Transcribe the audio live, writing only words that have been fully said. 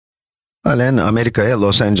Alen Amerika'ya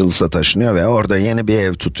Los Angeles'a taşınıyor ve orada yeni bir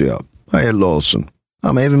ev tutuyor. Hayırlı olsun.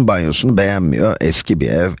 Ama evin banyosunu beğenmiyor. Eski bir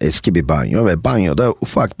ev, eski bir banyo ve banyoda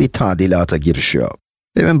ufak bir tadilata girişiyor.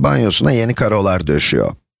 Evin banyosuna yeni karolar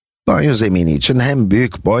döşüyor. Banyo zemini için hem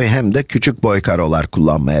büyük boy hem de küçük boy karolar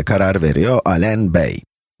kullanmaya karar veriyor Alen Bey.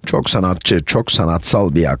 Çok sanatçı, çok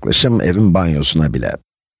sanatsal bir yaklaşım evin banyosuna bile.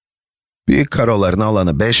 Büyük karoların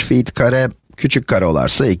alanı 5 feet kare, küçük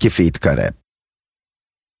karolarsa 2 feet kare.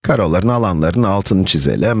 Karoların alanlarının altını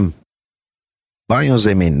çizelim. Banyo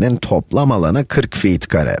zemininin toplam alanı 40 feet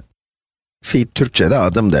kare. Feet Türkçe'de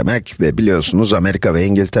adım demek ve biliyorsunuz Amerika ve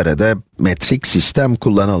İngiltere'de metrik sistem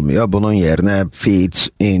kullanılmıyor. Bunun yerine feet,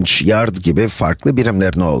 inch, yard gibi farklı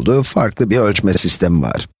birimlerin olduğu farklı bir ölçme sistemi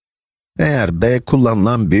var. Eğer b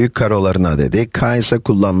kullanılan büyük karoların adedi, k ise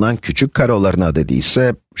kullanılan küçük karoların adedi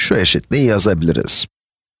ise şu eşitliği yazabiliriz.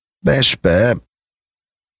 5b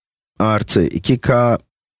artı 2k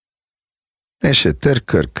eşittir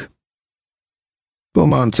 40. Bu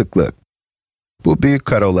mantıklı. Bu büyük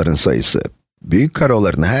karoların sayısı. Büyük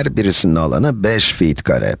karoların her birisinin alanı 5 feet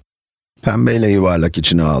kare. Pembeyle yuvarlak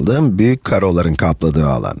içine aldığım büyük karoların kapladığı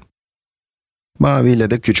alan. Maviyle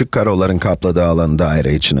de küçük karoların kapladığı alanı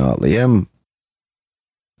daire içine alayım.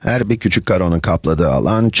 Her bir küçük karonun kapladığı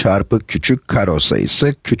alan çarpı küçük karo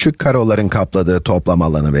sayısı, küçük karoların kapladığı toplam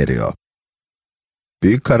alanı veriyor.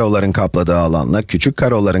 Büyük karoların kapladığı alanla küçük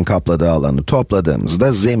karoların kapladığı alanı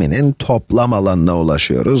topladığımızda zeminin toplam alanına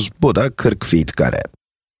ulaşıyoruz. Bu da 40 feet kare.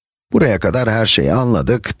 Buraya kadar her şeyi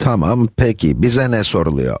anladık. Tamam, peki bize ne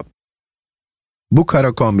soruluyor? Bu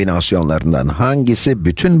karo kombinasyonlarından hangisi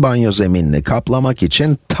bütün banyo zeminini kaplamak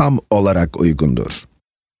için tam olarak uygundur?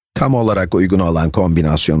 Tam olarak uygun olan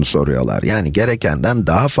kombinasyonu soruyorlar. Yani gerekenden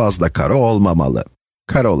daha fazla karo olmamalı.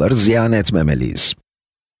 Karoları ziyan etmemeliyiz.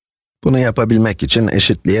 Bunu yapabilmek için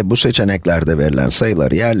eşitliğe bu seçeneklerde verilen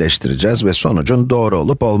sayıları yerleştireceğiz ve sonucun doğru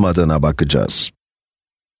olup olmadığına bakacağız.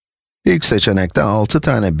 İlk seçenekte 6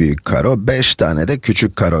 tane büyük karo, 5 tane de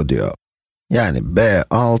küçük karo diyor. Yani b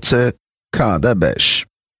 6, k da 5.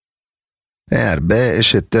 Eğer b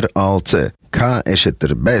eşittir 6, k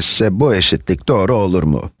eşittir 5 ise bu eşitlik doğru olur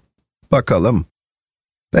mu? Bakalım.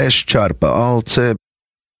 5 çarpı 6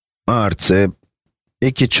 artı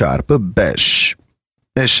 2 çarpı 5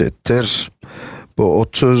 eşittir. Bu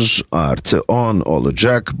 30 artı 10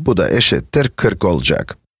 olacak, bu da eşittir 40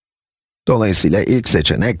 olacak. Dolayısıyla ilk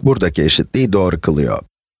seçenek buradaki eşitliği doğru kılıyor.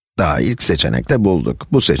 Daha ilk seçenekte bulduk.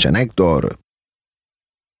 Bu seçenek doğru.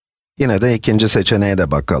 Yine de ikinci seçeneğe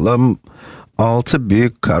de bakalım. 6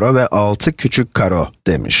 büyük karo ve 6 küçük karo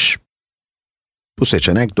demiş. Bu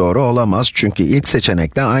seçenek doğru olamaz çünkü ilk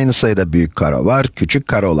seçenekte aynı sayıda büyük karo var, küçük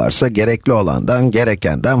karolarsa gerekli olandan,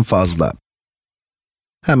 gerekenden fazla.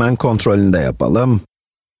 Hemen kontrolünü de yapalım.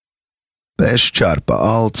 5 çarpı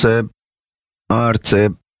 6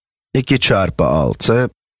 artı 2 çarpı 6,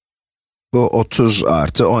 bu 30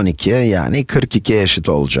 artı 12'ye yani 42'ye eşit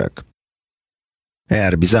olacak.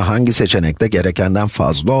 Eğer bize hangi seçenekte gerekenden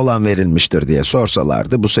fazla olan verilmiştir diye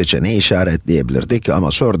sorsalardı, bu seçeneği işaretleyebilirdik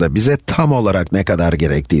ama soruda bize tam olarak ne kadar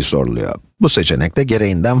gerektiği soruluyor. Bu seçenekte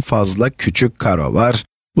gereğinden fazla küçük karo var,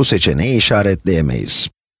 bu seçeneği işaretleyemeyiz.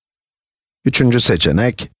 Üçüncü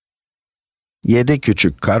seçenek, 7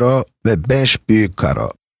 küçük karo ve 5 büyük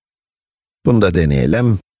karo. Bunu da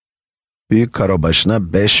deneyelim. Büyük karo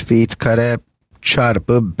başına 5 feet kare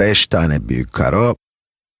çarpı 5 tane büyük karo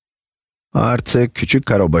artı küçük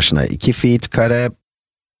karo başına 2 feet kare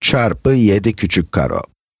çarpı 7 küçük karo.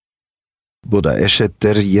 Bu da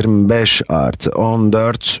eşittir 25 artı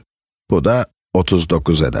 14, bu da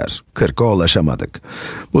 39 eder. 40'a ulaşamadık.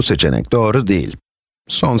 Bu seçenek doğru değil.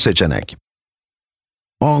 Son seçenek.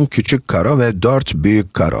 10 küçük karo ve 4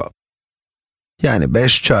 büyük karo. Yani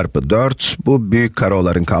 5 çarpı 4, bu büyük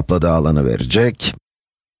karoların kapladığı alanı verecek.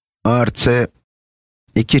 Artı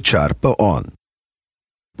 2 çarpı 10.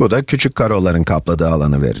 Bu da küçük karoların kapladığı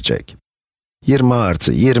alanı verecek. 20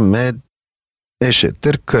 artı 20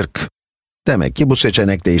 eşittir 40. Demek ki bu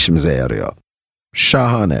seçenek de işimize yarıyor.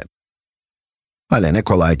 Şahane. Alen'e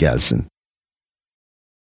kolay gelsin.